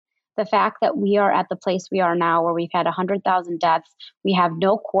the fact that we are at the place we are now where we've had 100,000 deaths, we have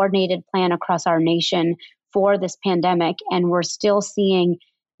no coordinated plan across our nation for this pandemic, and we're still seeing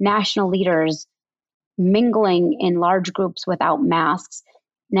national leaders mingling in large groups without masks,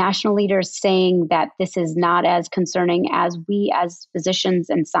 national leaders saying that this is not as concerning as we as physicians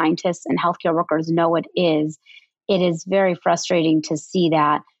and scientists and healthcare workers know it is. It is very frustrating to see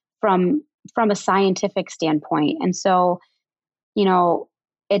that from a scientific standpoint. And so,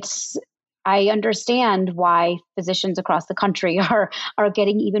 I understand why physicians across the country are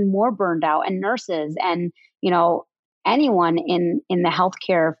getting even more burned out, and nurses and, anyone in the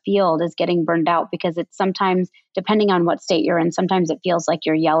healthcare field is getting burned out, because it's sometimes, depending on what state you're in, sometimes it feels like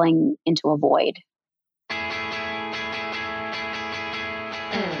you're yelling into a void.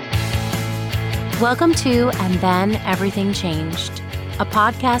 Welcome to And Then Everything Changed, a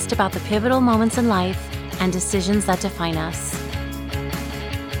podcast about the pivotal moments in life and decisions that define us.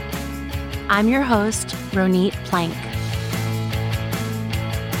 I'm your host, Ronit Plank.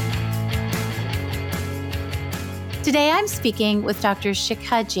 Today, I'm speaking with Dr.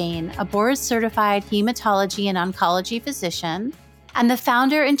 Shikha Jain, a board-certified hematology and oncology physician and the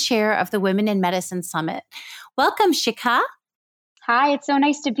founder and chair of the Women in Medicine Summit. Welcome, Shikha. Hi, it's so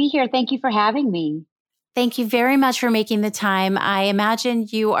nice to be here. Thank you for having me. Thank you very much for making the time. I imagine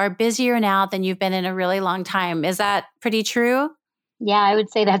you are busier now than you've been in a really long time. Is that pretty true? Yeah, I would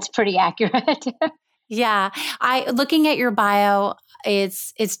say that's pretty accurate. Yeah. Looking at your bio,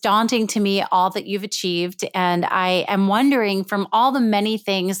 it's daunting to me, all that you've achieved. And I am wondering, from all the many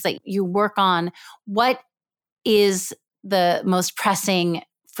things that you work on, what is the most pressing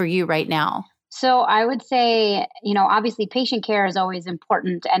for you right now? So I would say, obviously patient care is always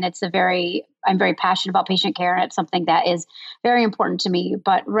important, and I'm very passionate about patient care, and it's something that is very important to me.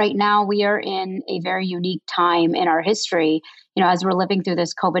 But right now we are in a very unique time in our history, as we're living through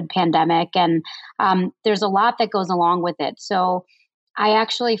this COVID pandemic, and there's a lot that goes along with it. So I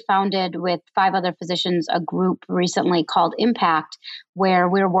actually founded with 5 other physicians a group recently called Impact, where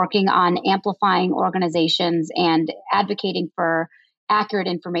we're working on amplifying organizations and advocating for accurate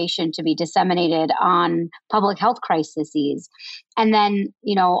information to be disseminated on public health crises. And then,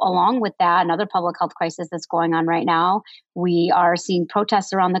 along with that, another public health crisis that's going on right now, we are seeing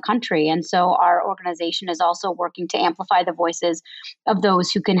protests around the country. And so our organization is also working to amplify the voices of those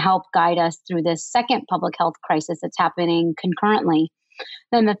who can help guide us through this second public health crisis that's happening concurrently.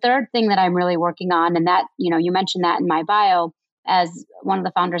 Then the third thing that I'm really working on, and that, you mentioned that in my bio, as one of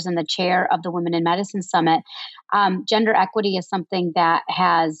the founders and the chair of the Women in Medicine Summit, gender equity is something that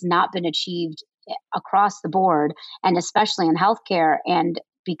has not been achieved across the board, and especially in healthcare. And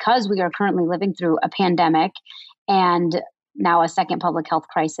because we are currently living through a pandemic and now a second public health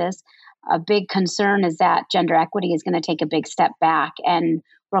crisis, a big concern is that gender equity is going to take a big step back, and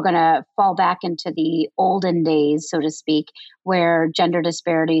we're going to fall back into the olden days, so to speak, where gender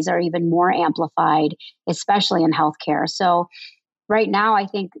disparities are even more amplified, especially in healthcare. So right now, I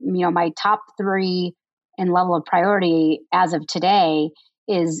think, my top 3 in level of priority as of today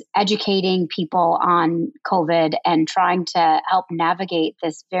is educating people on COVID and trying to help navigate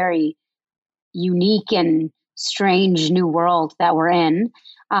this very unique and strange new world that we're in.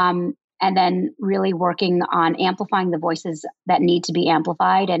 And then really working on amplifying the voices that need to be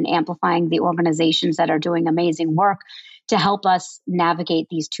amplified and amplifying the organizations that are doing amazing work to help us navigate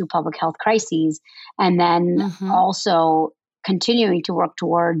these 2 public health crises. And then also continuing to work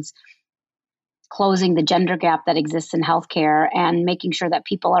towards closing the gender gap that exists in healthcare and making sure that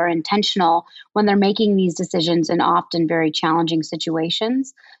people are intentional when they're making these decisions in often very challenging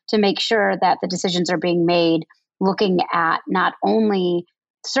situations, to make sure that the decisions are being made looking at not only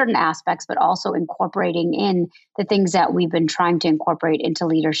certain aspects, but also incorporating in the things that we've been trying to incorporate into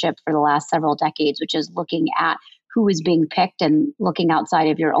leadership for the last several decades, which is looking at who is being picked and looking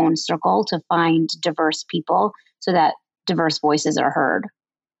outside of your own circle to find diverse people so that diverse voices are heard.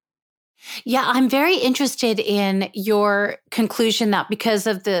 Yeah, I'm very interested in your conclusion that because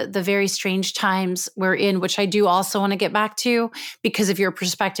of the very strange times we're in, which I do also want to get back to because of your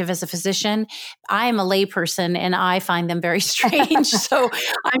perspective as a physician. I am a layperson and I find them very strange. So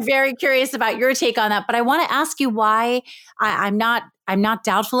I'm very curious about your take on that. But I want to ask you why I'm not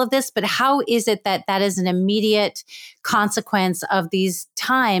doubtful of this, but how is it that is an immediate consequence of these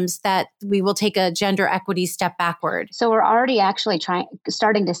times that we will take a gender equity step backward? So we're already actually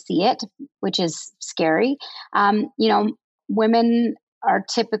starting to see it, which is scary. Women are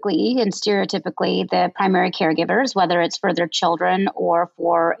typically and stereotypically the primary caregivers, whether it's for their children or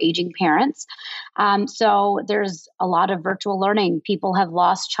for aging parents. So there's a lot of virtual learning. People have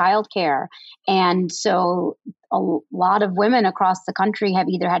lost childcare. And so a lot of women across the country have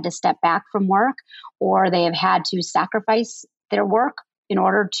either had to step back from work or they have had to sacrifice their work in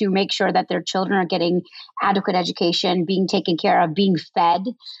order to make sure that their children are getting adequate education, being taken care of, being fed,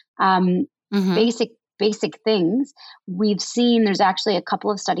 basic things. We've seen there's actually a couple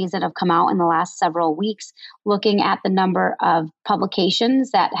of studies that have come out in the last several weeks looking at the number of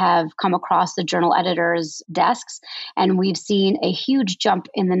publications that have come across the journal editors' desks. And we've seen a huge jump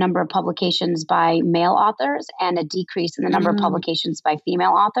in the number of publications by male authors and a decrease in the number of publications by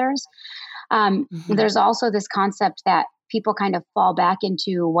female authors. There's also this concept that people kind of fall back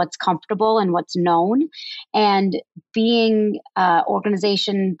into what's comfortable and what's known. And being an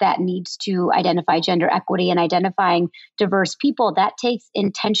organization that needs to identify gender equity and identifying diverse people, that takes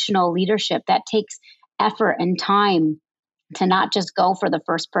intentional leadership. That takes effort and time to not just go for the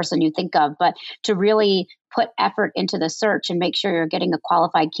first person you think of, but to really put effort into the search and make sure you're getting a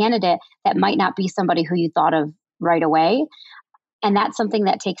qualified candidate that might not be somebody who you thought of right away. And that's something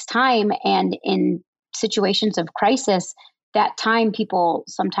that takes time. And in situations of crisis, that time people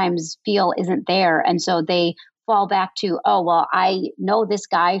sometimes feel isn't there. And so they fall back to, oh, well, I know this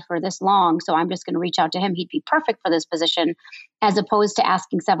guy for this long, so I'm just going to reach out to him. He'd be perfect for this position, as opposed to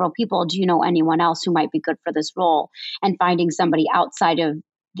asking several people, do you know anyone else who might be good for this role? And finding somebody outside of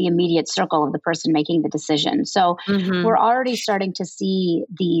the immediate circle of the person making the decision. So we're already starting to see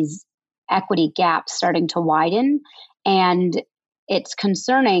these equity gaps starting to widen. And it's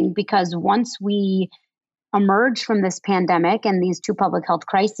concerning because once we emerge from this pandemic and these two public health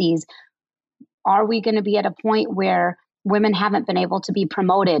crises, are we going to be at a point where women haven't been able to be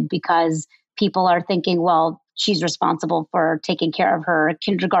promoted because people are thinking, well, she's responsible for taking care of her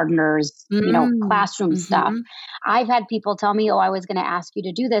kindergartners, classroom stuff. I've had people tell me, oh, I was going to ask you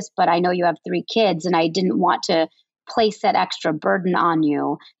to do this, but I know you have 3 kids and I didn't want to place that extra burden on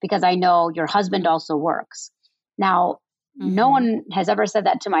you because I know your husband also works. Now, no one has ever said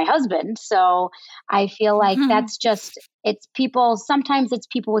that to my husband. So I feel like that's just, it's people, sometimes it's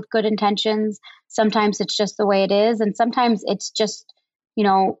people with good intentions. Sometimes it's just the way it is. And sometimes it's just,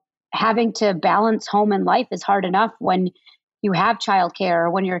 having to balance home and life is hard enough when you have childcare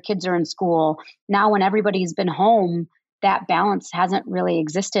or when your kids are in school. Now, when everybody's been home, that balance hasn't really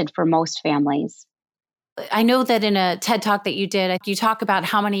existed for most families. I know that in a TED Talk that you did, you talk about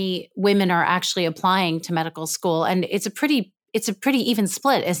how many women are actually applying to medical school. And it's a pretty even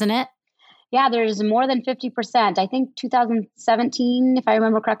split, isn't it? Yeah, there's more than 50%. I think 2017, if I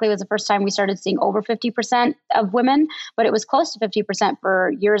remember correctly, was the first time we started seeing over 50% of women, but it was close to 50%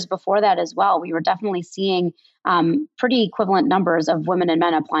 for years before that as well. We were definitely seeing pretty equivalent numbers of women and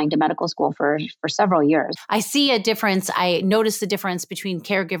men applying to medical school for several years. I see a difference. I notice the difference between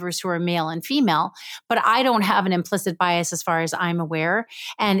caregivers who are male and female, but I don't have an implicit bias as far as I'm aware.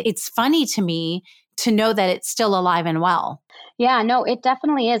 And it's funny to me to know that it's still alive and well. Yeah, no, it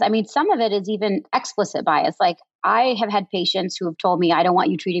definitely is. I mean, some of it is even explicit bias. Like I have had patients who have told me, I don't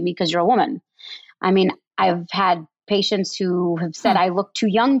want you treating me because you're a woman. I mean, I've had patients who have said I look too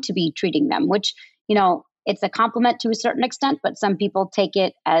young to be treating them, which, it's a compliment to a certain extent, but some people say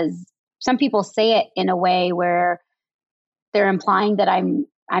it in a way where they're implying that I'm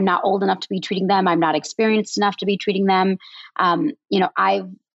not old enough to be treating them. I'm not experienced enough to be treating them.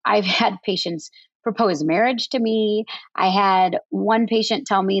 I've had patients propose marriage to me. I had one patient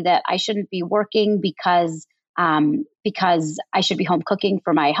tell me that I shouldn't be working because I should be home cooking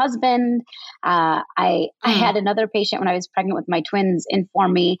for my husband. I had another patient when I was pregnant with my twins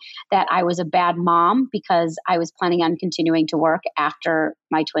inform me that I was a bad mom because I was planning on continuing to work after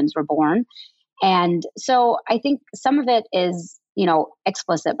my twins were born. And so I think some of it is,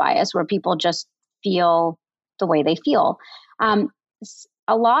 explicit bias where people just feel the way they feel.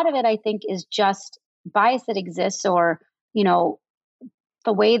 A lot of it, I think, is just bias that exists or, the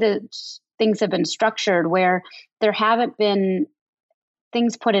way that things have been structured where there haven't been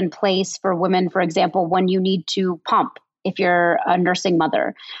things put in place for women, for example, when you need to pump if you're a nursing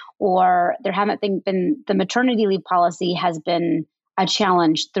mother, or there haven't been the maternity leave policy has been a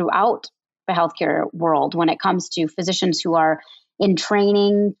challenge throughout the healthcare world when it comes to physicians who are in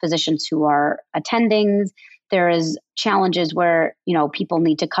training, physicians who are attendings. There is challenges where, people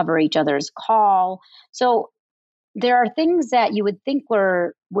need to cover each other's call. So there are things that you would think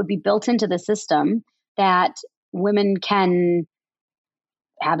would be built into the system that women can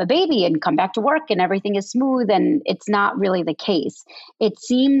have a baby and come back to work and everything is smooth, and it's not really the case. It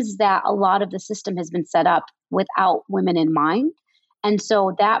seems that a lot of the system has been set up without women in mind. And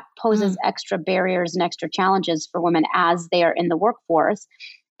so that poses Mm. extra barriers and extra challenges for women as they are in the workforce.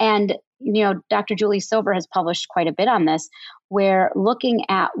 And, Dr. Julie Silver has published quite a bit on this, where looking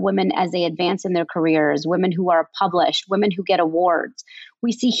at women as they advance in their careers, women who are published, women who get awards,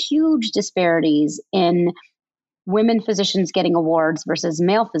 we see huge disparities in women physicians getting awards versus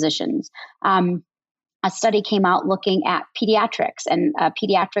male physicians. A study came out looking at pediatrics and a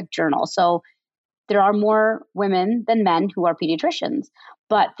pediatric journal. So there are more women than men who are pediatricians.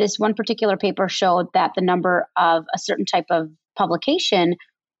 But this one particular paper showed that the number of a certain type of publication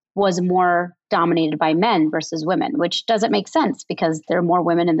was more dominated by men versus women, which doesn't make sense because there are more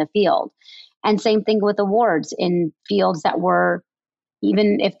women in the field. And same thing with awards in fields that were,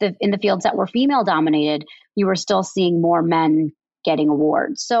 even if in the fields that were female dominated, you were still seeing more men getting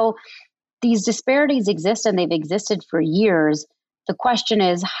awards. So these disparities exist and they've existed for years. The question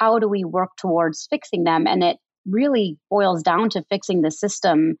is, how do we work towards fixing them? And it really boils down to fixing the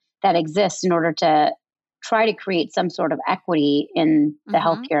system that exists in order to try to create some sort of equity in the Mhm.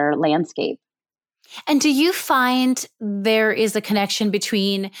 healthcare landscape. And do you find there is a connection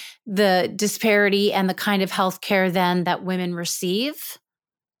between the disparity and the kind of healthcare then that women receive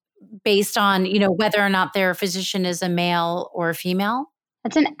based on, whether or not their physician is a male or a female?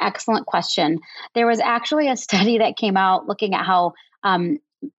 That's an excellent question. There was actually a study that came out looking at how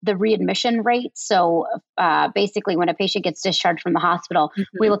the readmission rate. So basically, when a patient gets discharged from the hospital,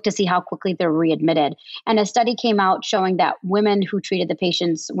 we Mhm. look to see how quickly they're readmitted. And a study came out showing that women who treated the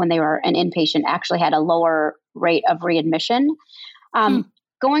patients when they were an inpatient actually had a lower rate of readmission. Hmm. Um,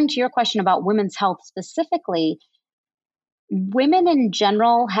 Going to your question about women's health specifically, women in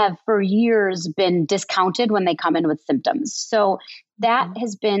general have for years been discounted when they come in with symptoms. So that Mhm.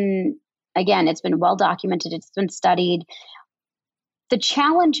 has been, again, it's been well documented, it's been studied. The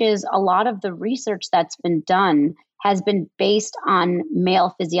challenge is a lot of the research that's been done has been based on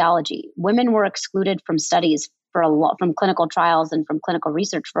male physiology. Women were excluded from studies from clinical trials and from clinical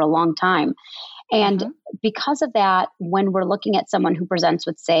research for a long time. And Mhm. because of that, when we're looking at someone who presents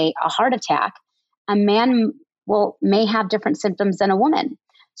with, say, a heart attack, a man may have different symptoms than a woman.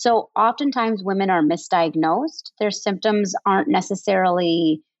 So oftentimes women are misdiagnosed. Their symptoms aren't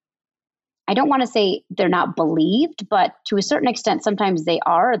necessarily, I don't want to say they're not believed, but to a certain extent, sometimes they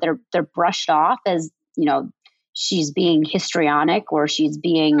are. They're brushed off as, she's being histrionic or she's Hmm.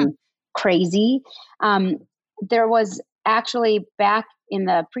 being crazy. Um, there was actually back in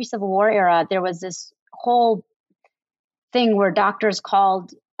the pre-Civil War era, there was this whole thing where doctors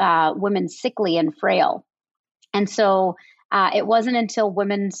called women sickly and frail. And so it wasn't until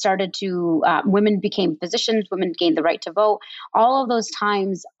women became physicians, women gained the right to vote. All of those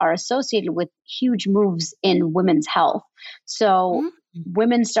times are associated with huge moves in women's health. So Mhm.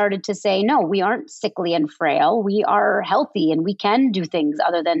 women started to say, no, we aren't sickly and frail. We are healthy and we can do things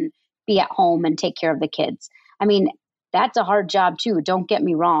other than be at home and take care of the kids. I mean, that's a hard job too, don't get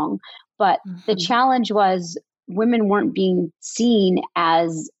me wrong. But the Mhm. challenge was women weren't being seen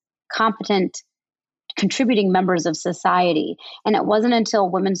as competent contributing members of society. And it wasn't until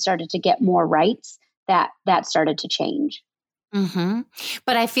women started to get more rights that that started to change. Mhm.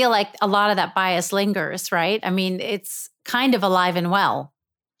 But I feel like a lot of that bias lingers, right? I mean, it's kind of alive and well.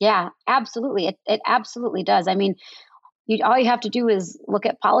 Yeah, absolutely. It absolutely does. I mean, all you have to do is look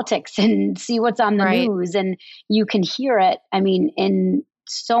at politics and see what's on the Right. news, and you can hear it. I mean, in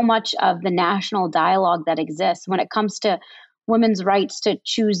so much of the national dialogue that exists when it comes to women's rights to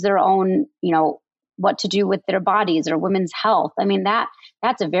choose their own, what to do with their bodies or women's health. I mean,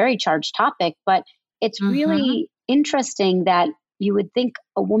 that's a very charged topic, but it's Mhm. really interesting that you would think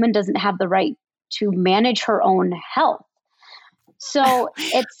a woman doesn't have the right to manage her own health. So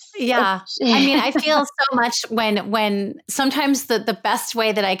Yeah. I mean, I feel so much when sometimes the best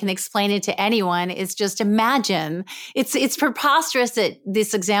way that I can explain it to anyone is just imagine. It's preposterous that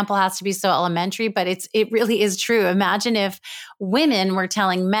this example has to be so elementary, but it really is true. Imagine if women were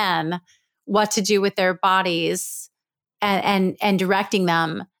telling men what to do with their bodies and directing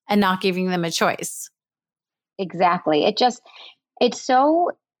them and not giving them a choice. exactly. It's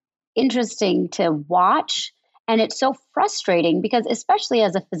so interesting to watch, and it's so frustrating because, especially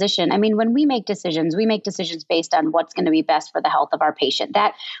as a physician, I mean, when we make decisions based on what's going to be best for the health of our patient.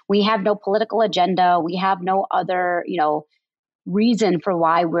 That we have no political agenda, we have no other, reason for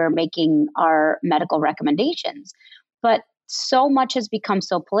why we're making our medical recommendations. But so much has become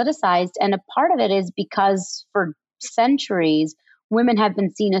so politicized, and a part of it is because for centuries women have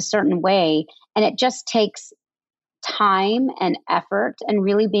been seen a certain way, and it just takes time and effort and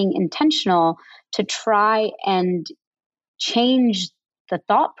really being intentional to try and change the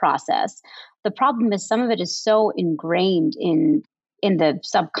thought process. The problem is some of it is so ingrained in in the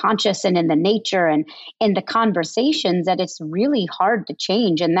subconscious and in the nature and in the conversations that it's really hard to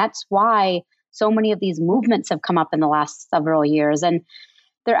change. And that's why so many of these movements have come up in the last several years. And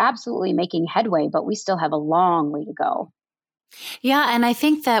they're absolutely making headway, but we still have a long way to go. Yeah. And I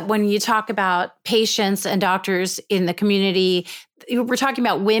think that when you talk about patients and doctors in the community, we're talking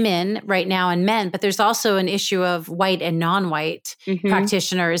about women right now and men, but there's also an issue of white and non-white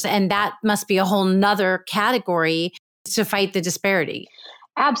practitioners. And that must be a whole nother category to fight the disparity.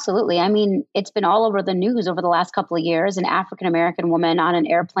 Absolutely. I mean, it's been all over the news over the last couple of years. An African-American woman on an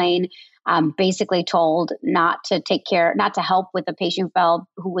airplane basically told not to help with a patient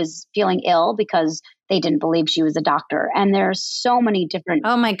who was feeling ill because they didn't believe she was a doctor. And there's so many different.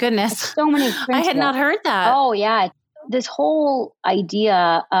 Oh my goodness. So many. I had not heard that. Oh yeah. This whole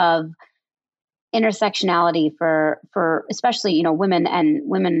idea of intersectionality for especially, women and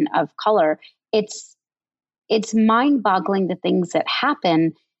women of color, it's mind-boggling the things that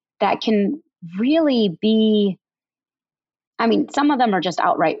happen that can really be, I mean, some of them are just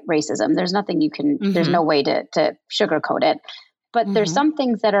outright racism. There's nothing there's no way to sugarcoat it. But there's some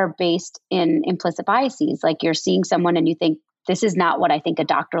things that are based in implicit biases. Like you're seeing someone and you think, this is not what I think a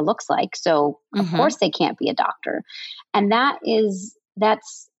doctor looks like. So of course they can't be a doctor. And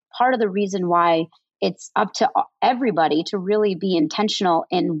that's part of the reason why it's up to everybody to really be intentional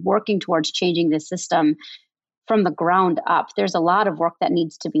in working towards changing the system from the ground up. There's a lot of work that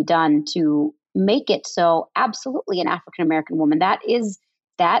needs to be done to make it so absolutely an African-American woman.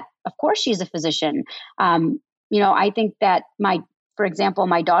 Of course she's a physician. I think that for example,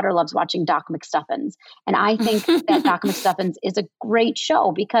 my daughter loves watching Doc McStuffins. And I think that Doc McStuffins is a great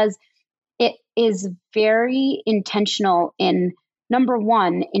show because it is very intentional in, number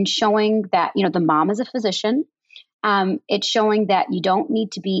one, in showing that, the mom is a physician. It's showing that you don't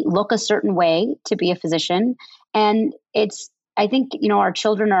need to look a certain way to be a physician. And I think, our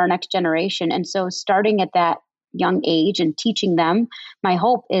children are our next generation. And so starting at that young age and teaching them, my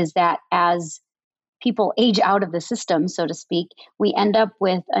hope is that as people age out of the system, so to speak, we end up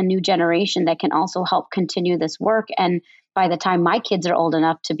with a new generation that can also help continue this work. And by the time my kids are old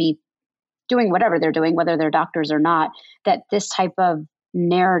enough to be doing whatever they're doing, whether they're doctors or not, that this type of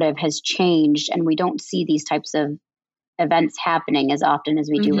narrative has changed and we don't see these types of events happening as often as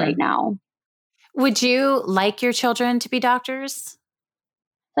we do right now. Would you like your children to be doctors?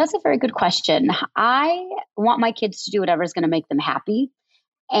 That's a very good question. I want my kids to do whatever is going to make them happy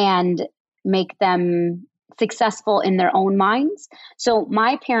and make them successful in their own minds. So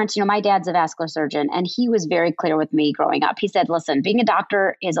my parents, my dad's a vascular surgeon, and he was very clear with me growing up. He said, listen, being a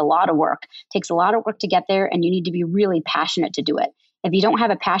doctor is a lot of work. It takes a lot of work to get there, and you need to be really passionate to do it. If you don't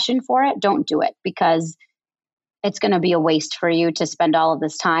have a passion for it, don't do it, because it's going to be a waste for you to spend all of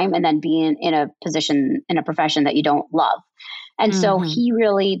this time and then be in a position, in a profession that you don't love. And so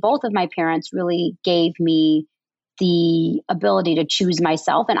both of my parents really gave me the ability to choose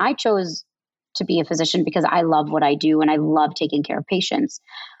myself. And I chose to be a physician because I love what I do and I love taking care of patients.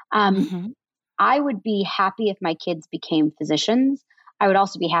 I would be happy if my kids became physicians. I would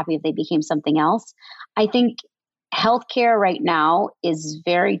also be happy if they became something else. I think healthcare right now is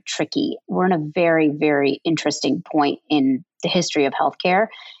very tricky. We're in a very, very interesting point in the history of healthcare.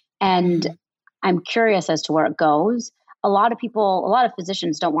 And I'm curious as to where it goes. A lot of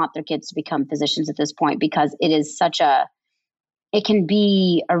physicians don't want their kids to become physicians at this point because it is it can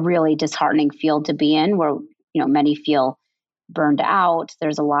be a really disheartening field to be in where, many feel burned out.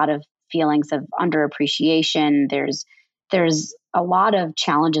 There's a lot of feelings of underappreciation. There's a lot of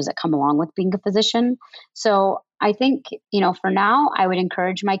challenges that come along with being a physician. So I think, for now, I would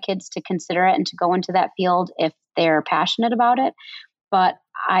encourage my kids to consider it and to go into that field if they're passionate about it. But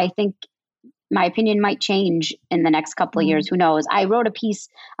I think my opinion might change in the next couple of years. Who knows? I wrote a piece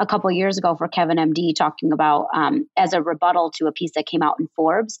a couple of years ago for Kevin MD talking about as a rebuttal to a piece that came out in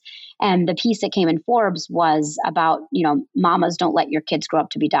Forbes. And the piece that came in Forbes was about, mamas don't let your kids grow up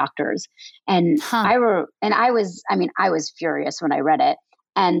to be doctors. And I was furious when I read it.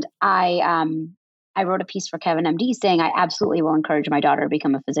 And I wrote a piece for Kevin MD saying I absolutely will encourage my daughter to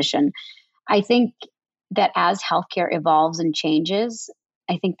become a physician. I think that as healthcare evolves and changes,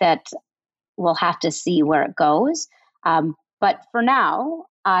 I think that we'll have to see where it goes. But for now,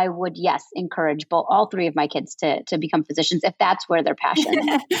 I would, yes, encourage all three of my kids to become physicians if that's where their passion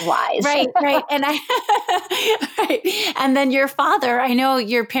lies. Right. And right. And then your father, I know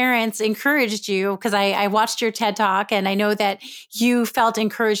your parents encouraged you because I watched your TED Talk and I know that you felt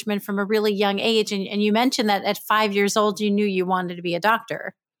encouragement from a really young age. And you mentioned that at 5 years old, you knew you wanted to be a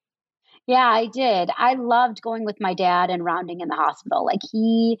doctor. Yeah, I did. I loved going with my dad and rounding in the hospital. Like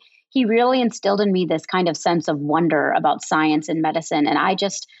he really instilled in me this kind of sense of wonder about science and medicine. And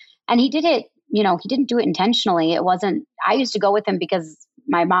and he did it, he didn't do it intentionally. It wasn't I used to go with him because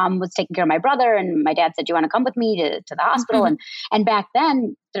my mom was taking care of my brother and my dad said, "Do you want to come with me to the hospital?" Mhm. And back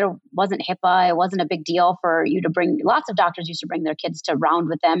then there wasn't HIPAA. It wasn't a big deal for you to bring lots of doctors used to bring their kids to round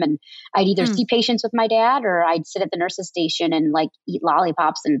with them. And I'd either Mm. see patients with my dad or I'd sit at the nurse's station and like eat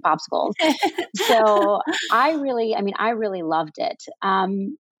lollipops and popsicles. So I really loved it.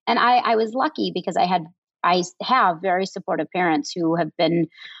 And I was lucky because I have very supportive parents who have been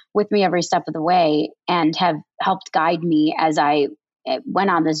with me every step of the way and have helped guide me as I went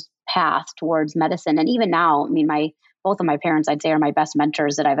on this path towards medicine. And even now, I mean, both of my parents, I'd say, are my best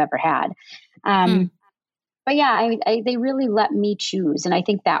mentors that I've ever had. Mm. But yeah, they really let me choose. And I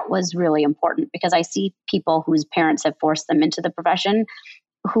think that was really important because I see people whose parents have forced them into the profession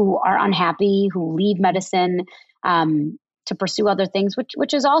who are unhappy, who leave medicine to pursue other things,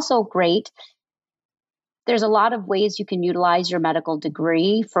 which is also great. There's a lot of ways you can utilize your medical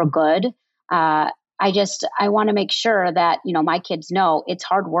degree for good. I want to make sure that my kids know it's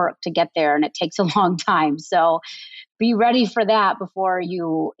hard work to get there and it takes a long time. So be ready for that before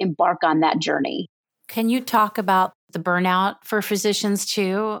you embark on that journey. Can you talk about the burnout for physicians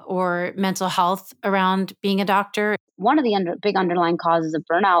too, or mental health around being a doctor? One of the big underlying causes of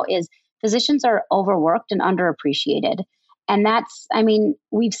burnout is physicians are overworked and underappreciated. And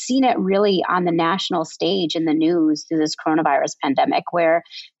we've seen it really on the national stage in the news through this coronavirus pandemic, where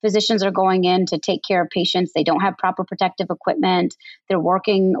physicians are going in to take care of patients. They don't have proper protective equipment. They're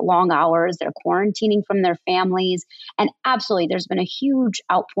working long hours. They're quarantining from their families. And absolutely, there's been a huge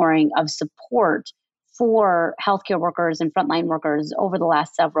outpouring of support for healthcare workers and frontline workers over the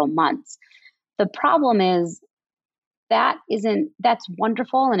last several months. The problem is that's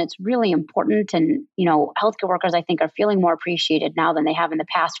wonderful and it's really important. And, healthcare workers, I think, are feeling more appreciated now than they have in the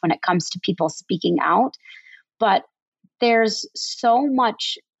past when it comes to people speaking out. But there's so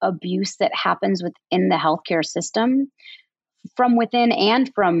much abuse that happens within the healthcare system from within and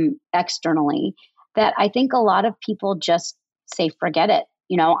from externally that I think a lot of people just say, forget it.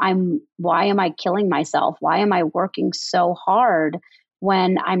 Why am I killing myself? Why am I working so hard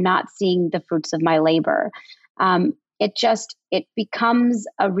when I'm not seeing the fruits of my labor? It becomes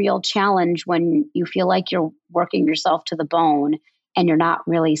a real challenge when you feel like you're working yourself to the bone and you're not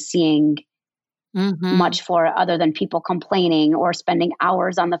really seeing Hmm. much for it other than people complaining or spending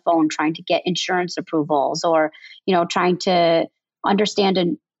hours on the phone trying to get insurance approvals or trying to understand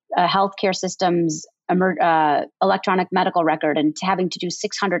a healthcare system's electronic medical record and having to do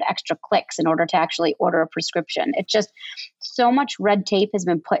 600 extra clicks in order to actually order a prescription. It just so much red tape has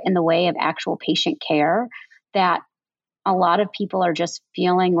been put in the way of actual patient care that a lot of people are just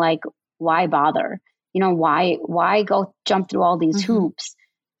feeling like, why bother? Why go jump through all these Hmm. hoops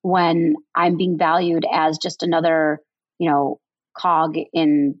when I'm being valued as just another, cog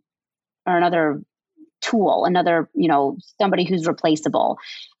in or another tool, another, somebody who's replaceable.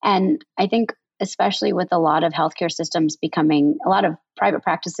 And I think especially with a lot of healthcare systems becoming a lot of private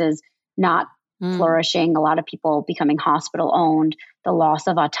practices not Mm. flourishing, a lot of people becoming hospital owned, the loss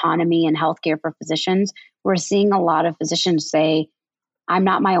of autonomy in healthcare for physicians, we're seeing a lot of physicians say, I'm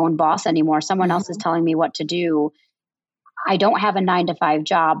not my own boss anymore. Someone else is Mhm. telling me what to do. I don't have a 9 to 5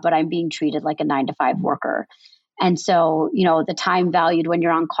 job, but I'm being treated like a 9 to 5 worker. And so, the time valued when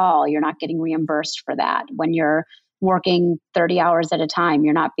you're on call, you're not getting reimbursed for that. When you're working 30 hours at a time,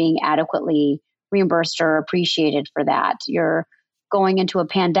 you're not being adequately reimbursed or appreciated for that. You're going into a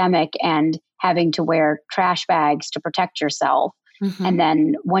pandemic and having to wear trash bags to protect yourself. And Mhm.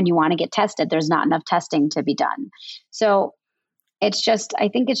 then when you want to get tested, there's not enough testing to be done. So I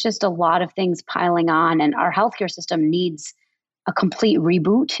think it's just a lot of things piling on, and our healthcare system needs a complete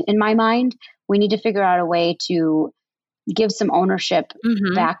reboot in my mind. We need to figure out a way to give some ownership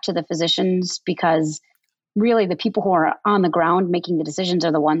Mhm. back to the physicians because really the people who are on the ground making the decisions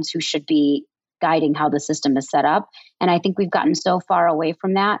are the ones who should be guiding how the system is set up. And I think we've gotten so far away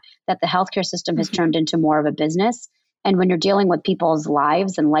from that the healthcare system has Mhm. turned into more of a business. And when you're dealing with people's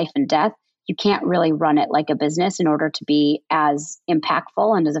lives and life and death, you can't really run it like a business in order to be as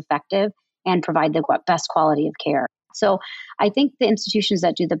impactful and as effective and provide the best quality of care. So I think the institutions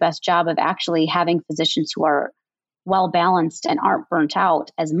that do the best job of actually having physicians who are well balanced and aren't burnt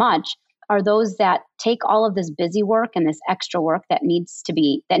out as much are those that take all of this busy work and this extra work that needs to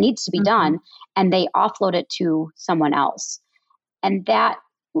be Mhm. done and they offload it to someone else. And that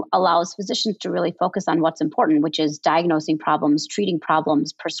allows physicians to really focus on what's important, which is diagnosing problems, treating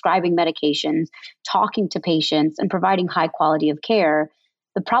problems, prescribing medications, talking to patients, and providing high quality of care.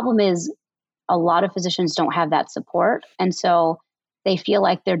 The problem is a lot of physicians don't have that support. And so they feel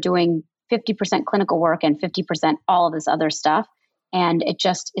like they're doing 50% clinical work and 50% all of this other stuff. And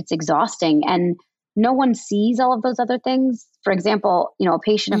it's exhausting. And no one sees all of those other things. For example, a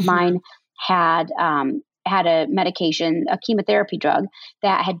patient of mine had a medication, a chemotherapy drug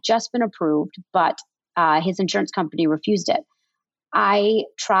that had just been approved, but his insurance company refused it. I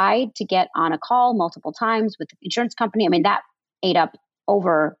tried to get on a call multiple times with the insurance company. I mean, that ate up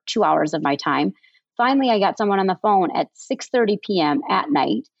over 2 hours of my time. Finally, I got someone on the phone at 6:30 p.m. at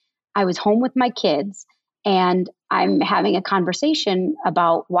night. I was home with my kids, and I'm having a conversation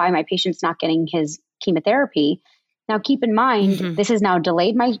about why my patient's not getting his chemotherapy. Now, keep in mind, this has now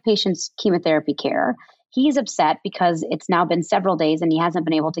delayed my patient's chemotherapy care. He's upset because it's now been several days and he hasn't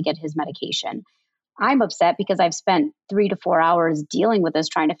been able to get his medication. I'm upset because I've spent 3 to 4 hours dealing with this,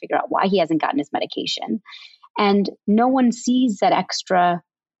 trying to figure out why he hasn't gotten his medication. And no one sees that extra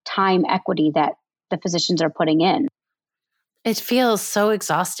time equity that the physicians are putting in. It feels so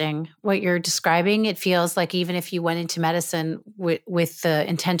exhausting what you're describing. It feels like even if you went into medicine with the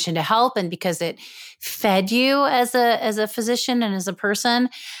intention to help and because it fed you as a physician and as a person,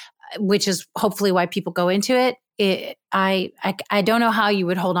 which is hopefully why people go into it, I don't know how you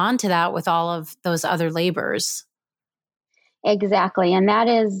would hold on to that with all of those other labors. Exactly. And that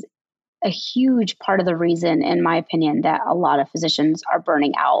is a huge part of the reason, in my opinion, that a lot of physicians are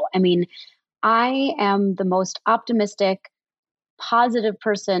burning out. I mean, I am the most optimistic, positive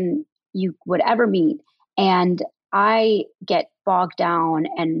person you would ever meet. And I get bogged down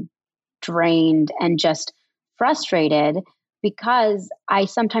and drained and just frustrated because I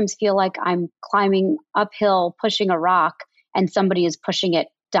sometimes feel like I'm climbing uphill, pushing a rock, and somebody is pushing it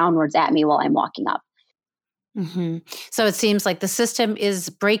downwards at me while I'm walking up. So it seems like the system is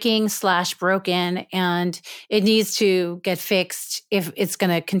breaking/broken and it needs to get fixed if it's going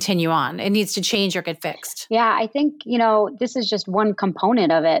to continue on. It needs to change or get fixed. Yeah, I think, this is just one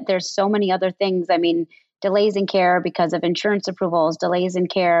component of it. There's so many other things. I mean, delays in care because of insurance approvals, delays in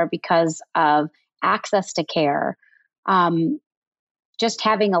care because of access to care. Just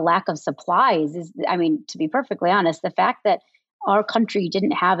having a lack of supplies to be perfectly honest, the fact that our country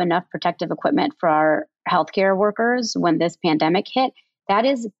didn't have enough protective equipment for our healthcare workers when this pandemic hit, that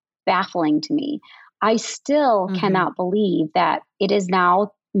is baffling to me. I still cannot believe that it is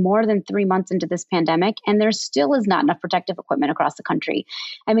now more than 3 months into this pandemic, and there still is not enough protective equipment across the country.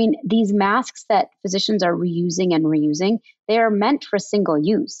 I mean, these masks that physicians are reusing and reusing, they are meant for single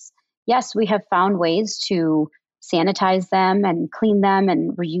use. Yes, we have found ways to sanitize them and clean them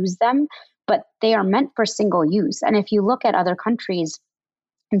and reuse them, but they are meant for single use. And if you look at other countries,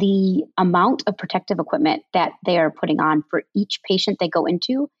 the amount of protective equipment that they are putting on for each patient they go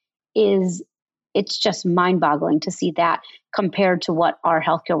into it's just mind-boggling to see that compared to what our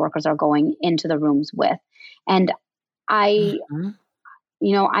healthcare workers are going into the rooms with. And I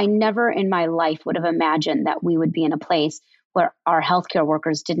never in my life would have imagined that we would be in a place where our healthcare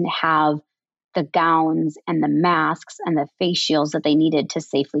workers didn't have the gowns and the masks and the face shields that they needed to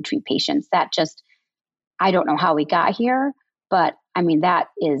safely treat patients. I don't know how we got here, but I mean, that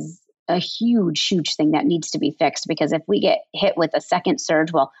is a huge, huge thing that needs to be fixed, because if we get hit with a second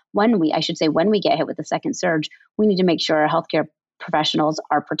surge, when we get hit with a second surge, we need to make sure our healthcare professionals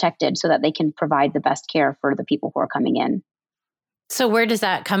are protected so that they can provide the best care for the people who are coming in. So where does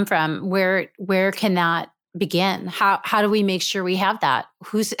that come from? Where can that begin? How do we make sure we have that?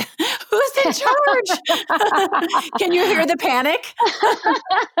 Who's in charge? Can you hear the panic?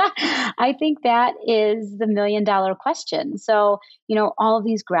 I think that is the $1 million question. So, all of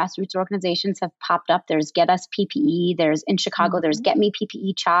these grassroots organizations have popped up. There's Get Us PPE. There's in Chicago, there's Get Me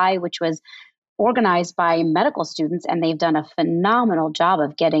PPE Chai, which was organized by medical students. And they've done a phenomenal job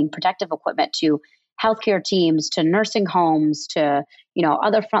of getting protective equipment to healthcare teams, to nursing homes, to,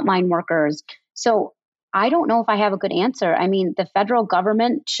 other frontline workers. So I don't know if I have a good answer. I mean, the federal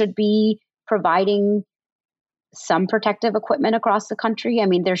government should be providing some protective equipment across the country. I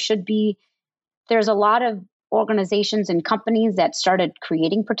mean, there's a lot of organizations and companies that started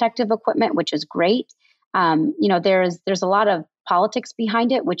creating protective equipment, which is great. There's a lot of politics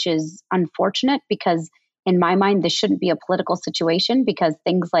behind it, which is unfortunate, because in my mind, this shouldn't be a political situation, because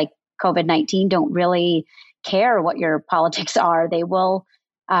things like COVID-19 don't really care what your politics are. It will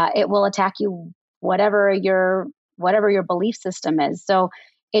attack you, whatever your belief system is. So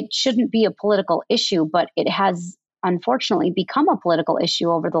it shouldn't be a political issue, but it has unfortunately become a political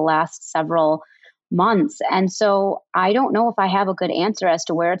issue over the last several months. And so I don't know if I have a good answer as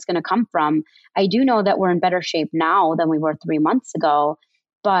to where it's going to come from. I do know that we're in better shape now than we were 3 months ago,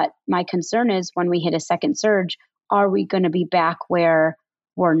 but my concern is when we hit a second surge, are we going to be back where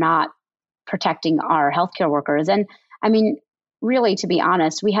we're not protecting our healthcare workers. And I mean, really, to be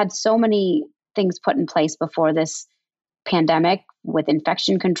honest, we had so many things put in place before this pandemic with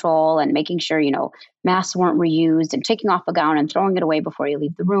infection control and making sure, masks weren't reused and taking off a gown and throwing it away before you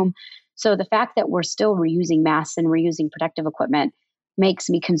leave the room. So the fact that we're still reusing masks and reusing protective equipment makes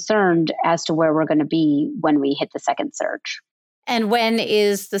me concerned as to where we're going to be when we hit the second surge. And when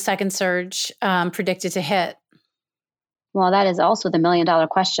is the second surge predicted to hit? Well, that is also the $1 million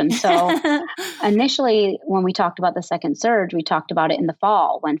question. So initially, when we talked about the second surge, we talked about it in the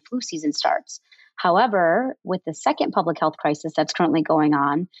fall when flu season starts. However, with the second public health crisis that's currently going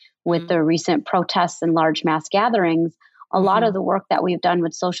on, with the recent protests and large mass gatherings, a lot of the work that we've done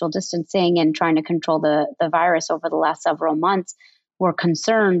with social distancing and trying to control the virus over the last several months, we're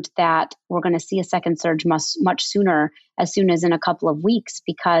concerned that we're going to see a second surge much sooner, as soon as in a couple of weeks,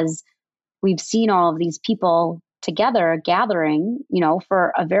 because we've seen all of these people together gathering,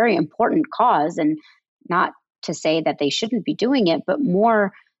 for a very important cause. And not to say that they shouldn't be doing it, but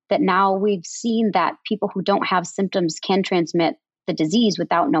more that now we've seen that people who don't have symptoms can transmit the disease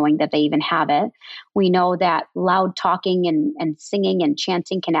without knowing that they even have it. We know that loud talking and singing and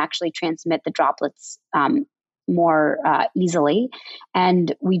chanting can actually transmit the droplets more easily.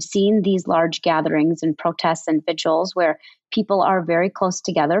 And we've seen these large gatherings and protests and vigils where people are very close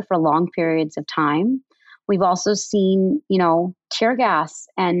together for long periods of time. We've also seen, tear gas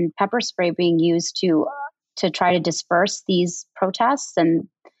and pepper spray being used to try to disperse these protests, and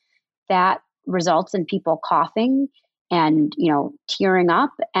that results in people coughing and, tearing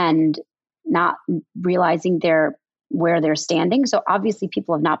up and not realizing where they're standing. So obviously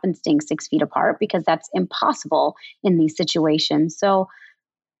people have not been staying 6 feet apart, because that's impossible in these situations. So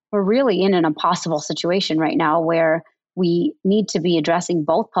we're really in an impossible situation right now where we need to be addressing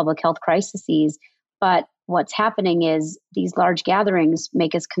both public health crises. But what's happening is these large gatherings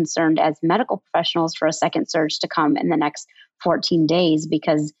make us concerned as medical professionals for a second surge to come in the next 14 days,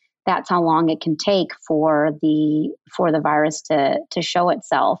 because that's how long it can take for the virus to show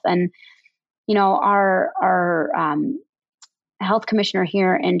itself. And our health commissioner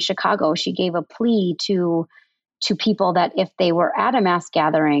here in Chicago, she gave a plea to people that if they were at a mass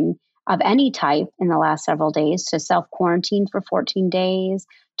gathering of any type in the last several days, to self-quarantine for 14 days,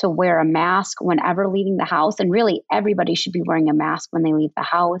 to wear a mask whenever leaving the house. And really, everybody should be wearing a mask when they leave the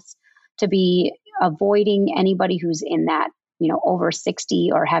house, to be avoiding anybody who's in that, over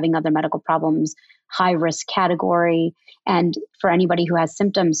 60 or having other medical problems, high risk category. And for anybody who has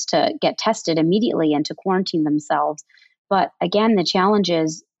symptoms, to get tested immediately and to quarantine themselves. But again, the challenge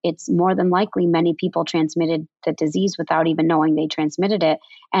is it's more than likely many people transmitted the disease without even knowing they transmitted it,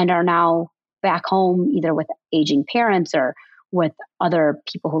 and are now back home either with aging parents or with other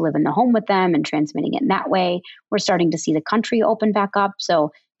people who live in the home with them and transmitting it in that way. We're starting to see the country open back up.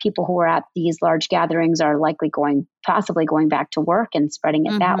 So people who are at these large gatherings are likely possibly going back to work and spreading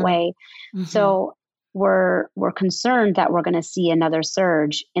it that way. So we're concerned that we're going to see another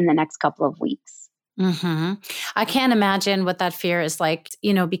surge in the next couple of weeks. I can't imagine what that fear is like,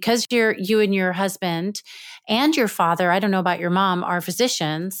 because you and your husband and your father, I don't know about your mom, are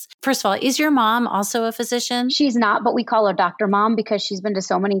physicians. First of all, is your mom also a physician? She's not, but we call her Dr. Mom because she's been to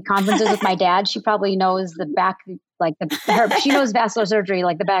so many conferences with my dad. She probably knows she knows vascular surgery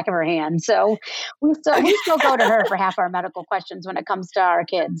like the back of her hand. So we still go to her for half our medical questions when it comes to our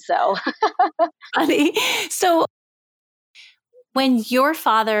kids. So, Funny. So when your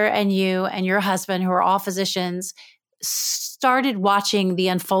father and you and your husband, who are all physicians, started watching the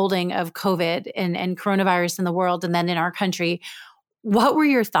unfolding of COVID and coronavirus in the world and then in our country, what were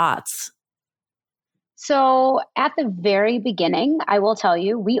your thoughts? So at the very beginning, I will tell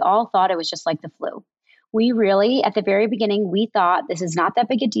you, we all thought it was just like the flu. We really, at the very beginning, we thought this is not that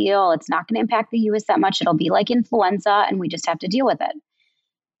big a deal. It's not going to impact the US that much. It'll be like influenza and we just have to deal with it.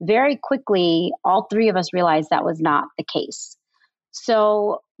 Very quickly, all three of us realized that was not the case.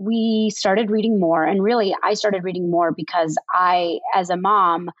 So we started reading more, and really I started reading more because I, as a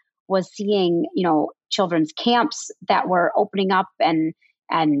mom, was seeing, children's camps that were opening up and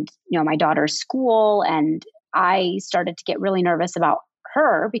my daughter's school. And I started to get really nervous about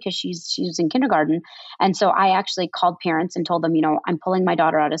her because she's in kindergarten. And so I actually called parents and told them, I'm pulling my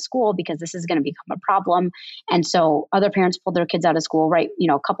daughter out of school because this is going to become a problem. And so other parents pulled their kids out of school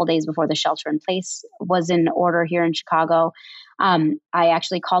a couple days before the shelter in place was in order here in Chicago. I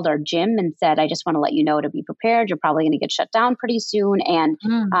actually called our gym and said, I just want to let you know to be prepared. You're probably going to get shut down pretty soon. And,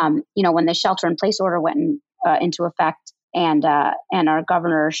 when the shelter in place order went into effect and our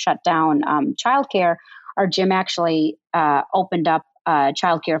governor shut down childcare, our gym actually opened up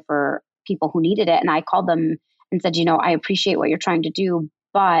childcare for people who needed it. And I called them and said, I appreciate what you're trying to do,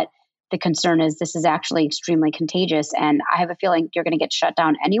 but the concern is this is actually extremely contagious. And I have a feeling you're going to get shut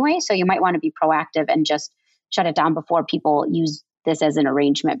down anyway. So you might want to be proactive and just shut it down before people use this as an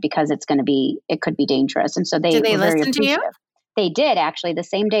arrangement, because it could be dangerous. And so Did they were very listen to you? appreciative. They did, actually. The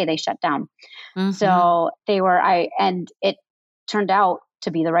same day they shut down. Mm-hmm. So and it turned out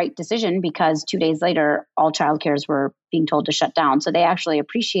to be the right decision, because 2 days later, all childcares were being told to shut down. So they actually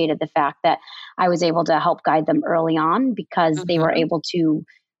appreciated the fact that I was able to help guide them early on, because they were able to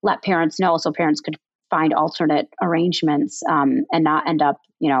let parents know, so parents could find alternate arrangements and not end up,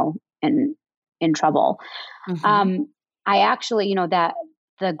 in trouble. I actually, that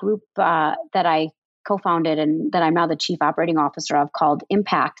the group that I co-founded and that I'm now the chief operating officer of, called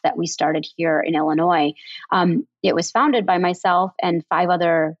Impact, that we started here in Illinois. It was founded by myself and 5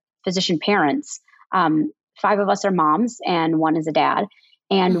 other physician parents. 5 of us are moms and 1 is a dad.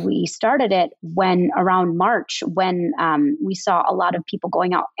 And we started it around March, when we saw a lot of people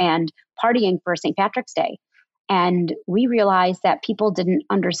going out and partying for St. Patrick's Day. And we realized that people didn't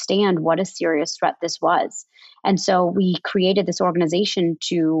understand what a serious threat this was. And so we created this organization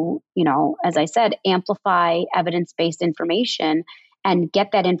to, as I said, amplify evidence-based information and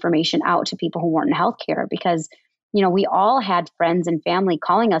get that information out to people who weren't in healthcare. Because, we all had friends and family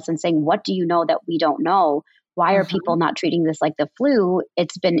calling us and saying, what do you know that we don't know? Why are people not treating this like the flu?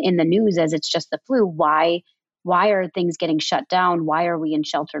 It's been in the news as it's just the flu. Why are things getting shut down? Why are we in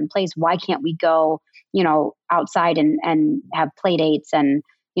shelter in place? Why can't we go, outside and have play dates? And,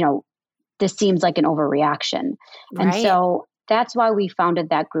 this seems like an overreaction. Right. And so that's why we founded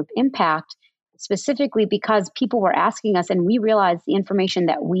that group, Impact, specifically because people were asking us, and we realized the information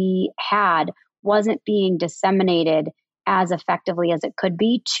that we had wasn't being disseminated as effectively as it could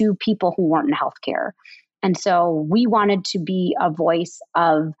be to people who weren't in healthcare. And so we wanted to be a voice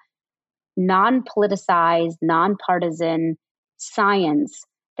of non-politicized, non-partisan science,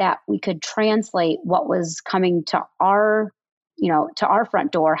 that we could translate what was coming to our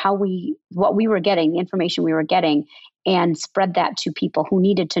front door, what we were getting, the information we were getting, and spread that to people who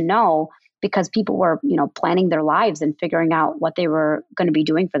needed to know, because people were, planning their lives and figuring out what they were going to be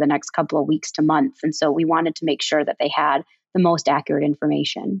doing for the next couple of weeks to months. And so we wanted to make sure that they had the most accurate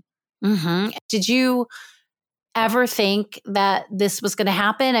information. Did you ever think that this was going to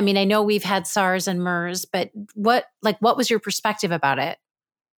happen? I mean, I know we've had SARS and MERS, but what was your perspective about it?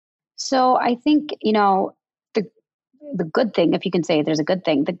 So I think, the good thing, if you can say there's a good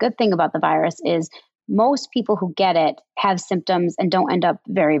thing, the good thing about the virus is most people who get it have symptoms and don't end up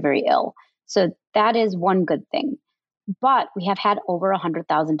very, very ill. So that is one good thing. But we have had over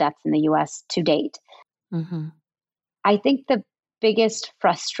 100,000 deaths in the US to date. I think the biggest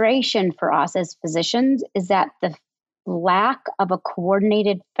frustration for us as physicians is that the lack of a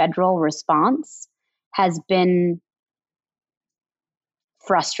coordinated federal response has been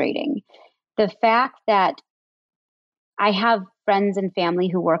frustrating. The fact that I have friends and family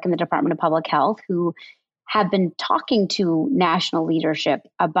who work in the Department of Public Health who have been talking to national leadership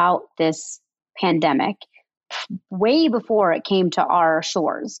about this pandemic way before it came to our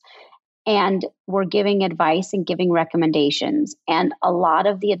shores. And were giving advice and giving recommendations. And a lot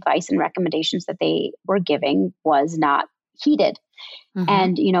of the advice and recommendations that they were giving was not heeded.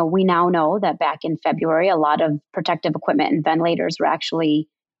 And, we now know that back in February, a lot of protective equipment and ventilators were actually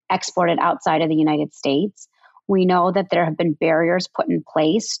exported outside of the United States. We know that there have been barriers put in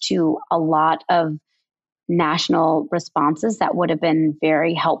place to a lot of national responses that would have been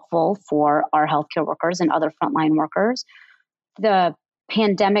very helpful for our healthcare workers and other frontline workers. The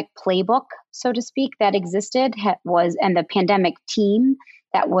pandemic playbook, so to speak, that existed and the pandemic team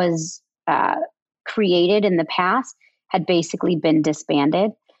that was created in the past had basically been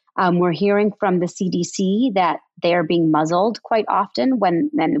disbanded. We're hearing from the CDC that they're being muzzled quite often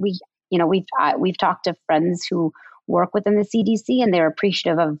we've talked to friends who work within the CDC, and they're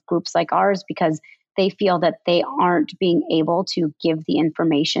appreciative of groups like ours because they feel that they aren't being able to give the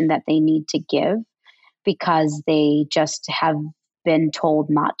information that they need to give because they just have been told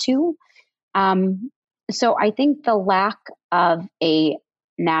not to. So I think the lack of a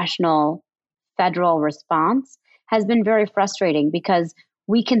national federal response has been very frustrating because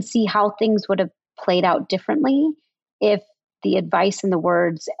we can see how things would have played out differently if the advice and the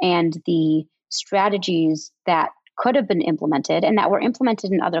words and the strategies that could have been implemented and that were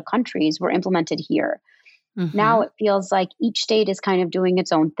implemented in other countries were implemented here. Now it feels like each state is kind of doing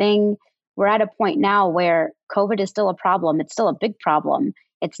its own thing. We're at a point now where COVID is still a problem. It's still a big problem.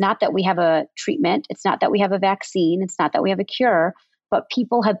 It's not that we have a treatment. It's not that we have a vaccine. It's not that we have a cure, but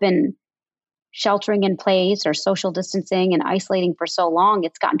people have been sheltering in place or social distancing and isolating for so long.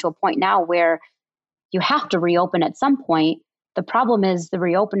 It's gotten to a point now where you have to reopen at some point, The problem is the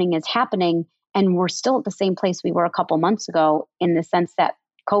reopening is happening and we're still at the same place we were a couple months ago in the sense that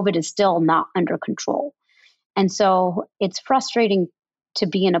COVID is still not under control. And so it's frustrating to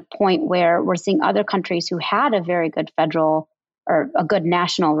be in a point where we're seeing other countries who had a very good federal or a good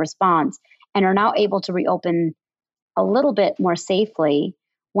national response and are now able to reopen a little bit more safely,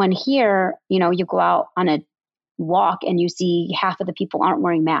 when here, you go out on a walk and you see half of the people aren't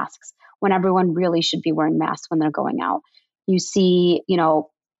wearing masks when everyone really should be wearing masks when they're going out. You see,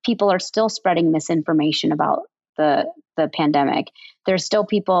 people are still spreading misinformation about the pandemic. There's still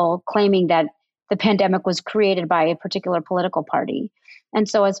people claiming that the pandemic was created by a particular political party. And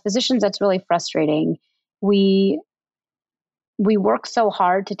so as physicians, that's really frustrating. We work so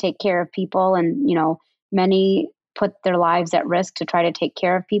hard to take care of people, and many put their lives at risk to try to take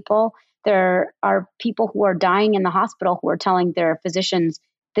care of people. There are people who are dying in the hospital who are telling their physicians,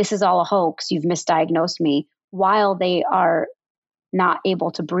 this is all a hoax, you've misdiagnosed me, while they are not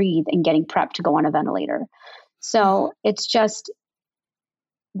able to breathe and getting prepped to go on a ventilator. So it's just,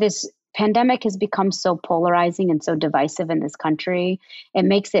 this pandemic has become so polarizing and so divisive in this country. It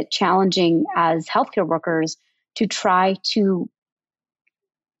makes it challenging as healthcare workers to try to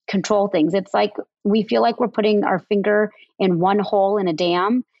control things. It's like we feel like we're putting our finger in one hole in a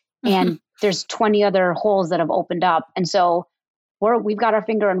dam and there's 20 other holes that have opened up. And so we've got our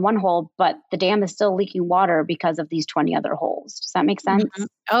finger in one hole, but the dam is still leaking water because of these 20 other holes. Does that make sense? Mm-hmm.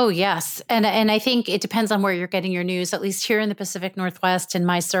 Oh, yes. And I think it depends on where you're getting your news. At least here in the Pacific Northwest, in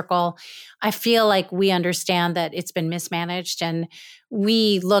my circle, I feel like we understand that it's been mismanaged. And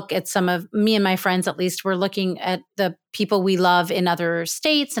we look at some of me and my friends, at least, we're looking at the people we love in other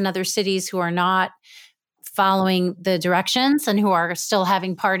states and other cities who are not following the directions and who are still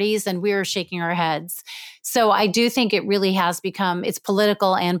having parties, and we're shaking our heads. So I do think it really has become, it's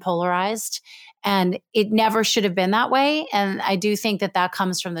political and polarized, and it never should have been that way. And I do think that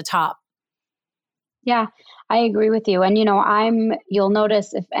comes from the top. Yeah, I agree with you. And, you'll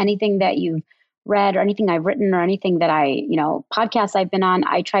notice if anything that you've read or anything I've written or anything that podcasts I've been on,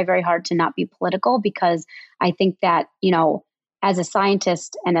 I try very hard to not be political, because I think that, as a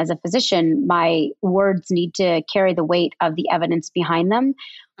scientist and as a physician, my words need to carry the weight of the evidence behind them.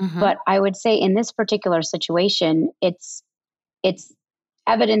 Mm-hmm. But I would say in this particular situation, it's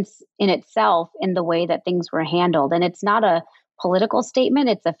evidence in itself in the way that things were handled. And it's not a political statement,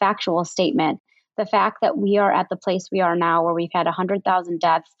 it's a factual statement. The fact that we are at the place we are now, where we've had 100,000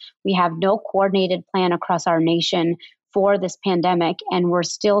 deaths, we have no coordinated plan across our nation for this pandemic, and we're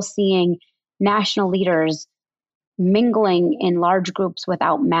still seeing national leaders mingling in large groups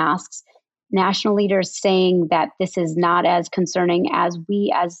without masks, national leaders saying that this is not as concerning as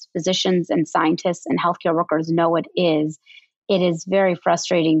we as physicians and scientists and healthcare workers know it is. It is very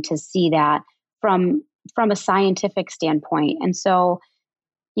frustrating to see that from a scientific standpoint. And so,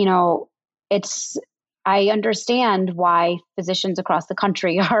 I understand why physicians across the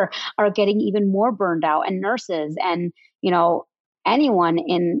country are getting even more burned out, and nurses and, anyone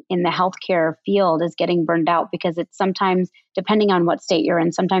in the healthcare field is getting burned out, because it's sometimes, depending on what state you're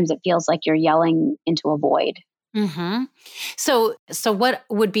in, sometimes it feels like you're yelling into a void. Mm-hmm. So what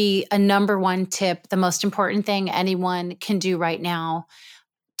would be a number one tip, the most important thing anyone can do right now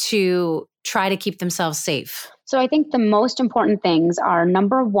to try to keep themselves safe? So I think the most important things are,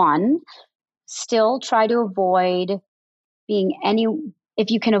 number one, still try to avoid if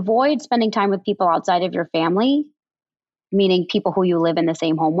you can avoid spending time with people outside of your family, meaning people who you live in the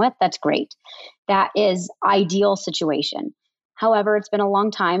same home with, that's great. That is ideal situation. However, it's been a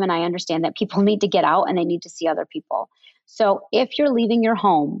long time, and I understand that people need to get out and they need to see other people. So if you're leaving your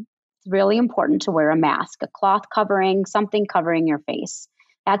home, it's really important to wear a mask, a cloth covering, something covering your face.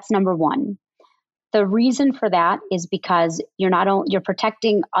 That's number one. The reason for that is because you're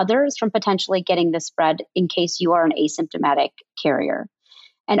protecting others from potentially getting the spread in case you are an asymptomatic carrier,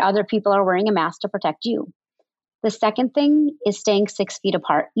 and other people are wearing a mask to protect you. The second thing is staying 6 feet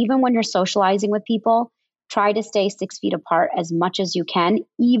apart. Even when you're socializing with people, try to stay 6 feet apart as much as you can,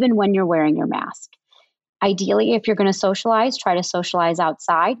 even when you're wearing your mask. Ideally, if you're going to socialize, try to socialize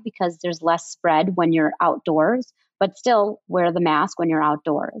outside, because there's less spread when you're outdoors, but still wear the mask when you're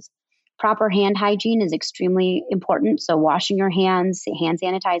outdoors. Proper hand hygiene is extremely important. So washing your hands, hand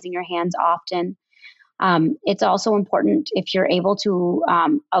sanitizing your hands often. It's also important, if you're able to,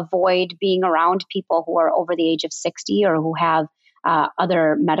 avoid being around people who are over the age of 60 or who have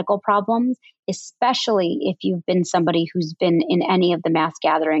other medical problems, especially if you've been somebody who's been in any of the mass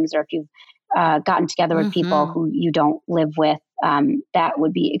gatherings, or if you've gotten together with people who you don't live with. That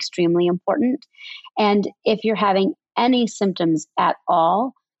would be extremely important. And if you're having any symptoms at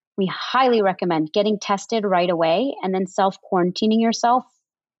all, we highly recommend getting tested right away and then self-quarantining yourself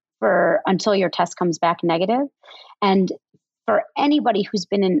for until your test comes back negative. And for anybody who's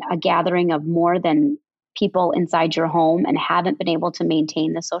been in a gathering of more than people inside your home and haven't been able to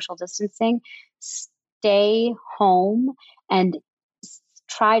maintain the social distancing, stay home and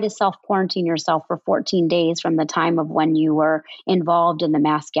try to self quarantine yourself for 14 days from the time of when you were involved in the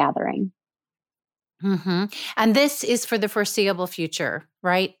mass gathering. Mm-hmm. And this is for the foreseeable future,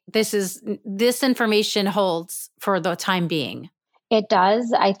 right? This information holds for the time being. It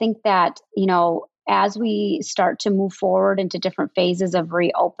does. I think that, as we start to move forward into different phases of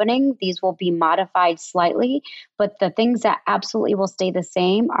reopening, these will be modified slightly. But the things that absolutely will stay the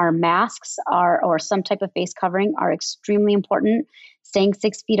same are masks or some type of face covering are extremely important. Staying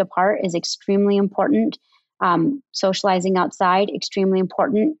 6 feet apart is extremely important. Socializing outside, extremely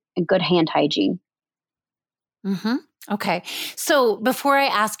important, and good hand hygiene. Mm-hmm. Okay. So before I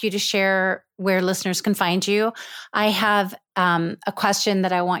ask you to share where listeners can find you, I have a question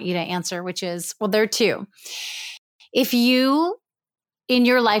that I want you to answer, which is, well, there are two. If you, in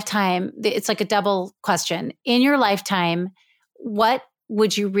your lifetime, it's like a double question. In your lifetime, what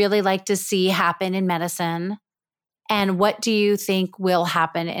would you really like to see happen in medicine? And what do you think will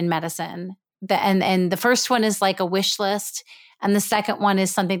happen in medicine? And the first one is like a wish list. And the second one is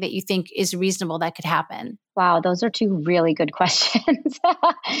something that you think is reasonable that could happen. Wow, those are two really good questions.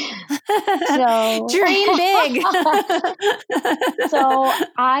 So dream big. So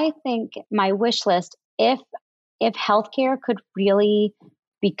I think my wish list, if healthcare could really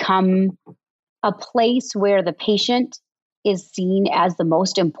become a place where the patient is seen as the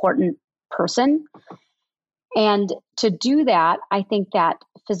most important person. And to do that, I think that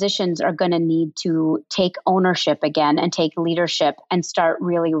physicians are going to need to take ownership again and take leadership and start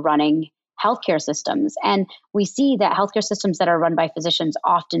really running healthcare systems. And we see that healthcare systems that are run by physicians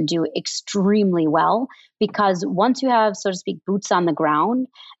often do extremely well because once you have, so to speak, boots on the ground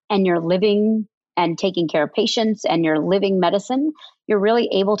and you're living and taking care of patients and you're living medicine, you're really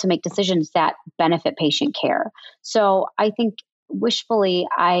able to make decisions that benefit patient care. So I think wishfully,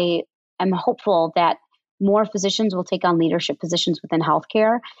 I am hopeful that more physicians will take on leadership positions within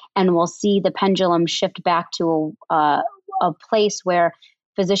healthcare, and we'll see the pendulum shift back to a place where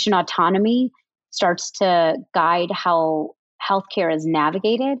physician autonomy starts to guide how healthcare is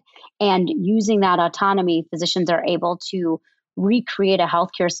navigated. And using that autonomy, physicians are able to recreate a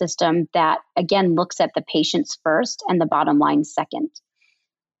healthcare system that, again, looks at the patients first and the bottom line second.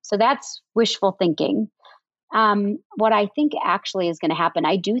 So that's wishful thinking. What I think actually is going to happen,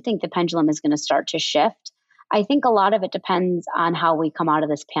 I do think the pendulum is going to start to shift. I think a lot of it depends on how we come out of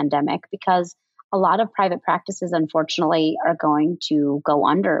this pandemic because a lot of private practices, unfortunately, are going to go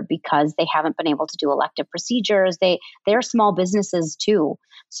under because they haven't been able to do elective procedures. They're small businesses too.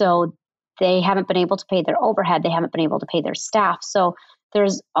 So they haven't been able to pay their overhead. They haven't been able to pay their staff. So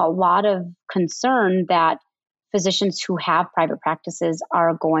there's a lot of concern that physicians who have private practices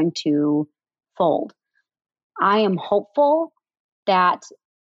are going to fold. I am hopeful that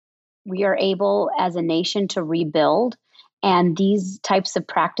we are able as a nation to rebuild and these types of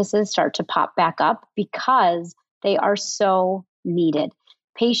practices start to pop back up because they are so needed.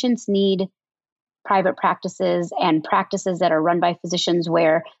 Patients need private practices and practices that are run by physicians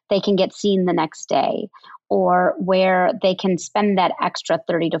where they can get seen the next day or where they can spend that extra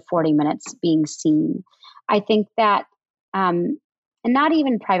 30 to 40 minutes being seen. I think that, and not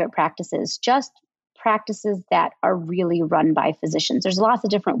even private practices, just practices that are really run by physicians. There's lots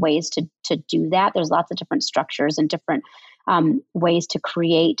of different ways to do that. There's lots of different structures and different ways to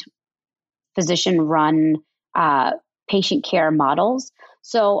create physician-run patient care models.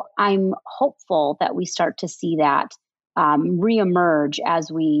 So I'm hopeful that we start to see that reemerge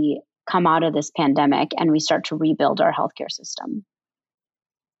as we come out of this pandemic and we start to rebuild our healthcare system.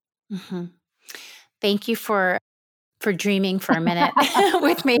 Mm-hmm. Thank you for dreaming for a minute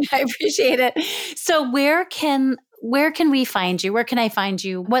with me. I appreciate it. So where can we find you? Where can I find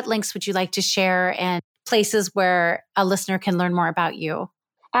you? What links would you like to share and places where a listener can learn more about you?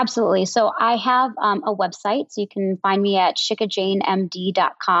 Absolutely. So I have a website. So you can find me at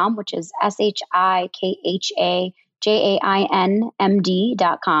shikajainmd.com, which is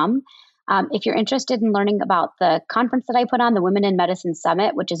SHIKHAJAINMD.com. If you're interested in learning about the conference that I put on, the Women in Medicine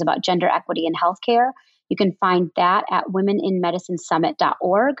Summit, which is about gender equity in healthcare, you can find that at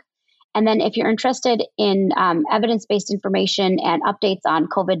womeninmedicinesummit.org. And then if you're interested in evidence-based information and updates on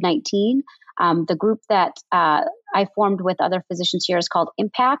COVID-19, the group that I formed with other physicians here is called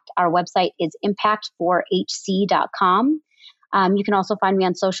Impact. Our website is impact4hc.com. You can also find me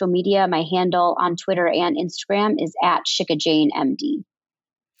on social media. My handle on Twitter and Instagram is at shikajainmd.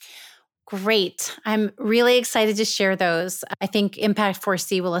 Great. I'm really excited to share those. I think Impact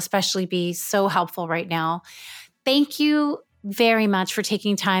 4C will especially be so helpful right now. Thank you very much for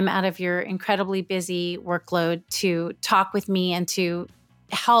taking time out of your incredibly busy workload to talk with me and to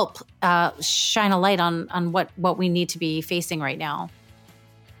help shine a light on what we need to be facing right now.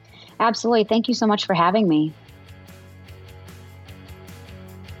 Absolutely. Thank you so much for having me.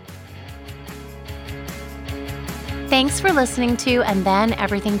 Thanks for listening to And Then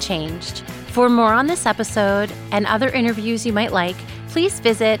Everything Changed. For more on this episode and other interviews you might like, please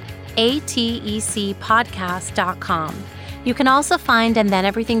visit atecpodcast.com. You can also find And Then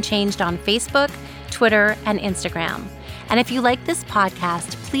Everything Changed on Facebook, Twitter, and Instagram. And if you like this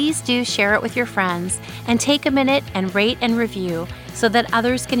podcast, please do share it with your friends and take a minute and rate and review so that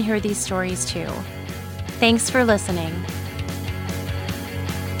others can hear these stories too. Thanks for listening.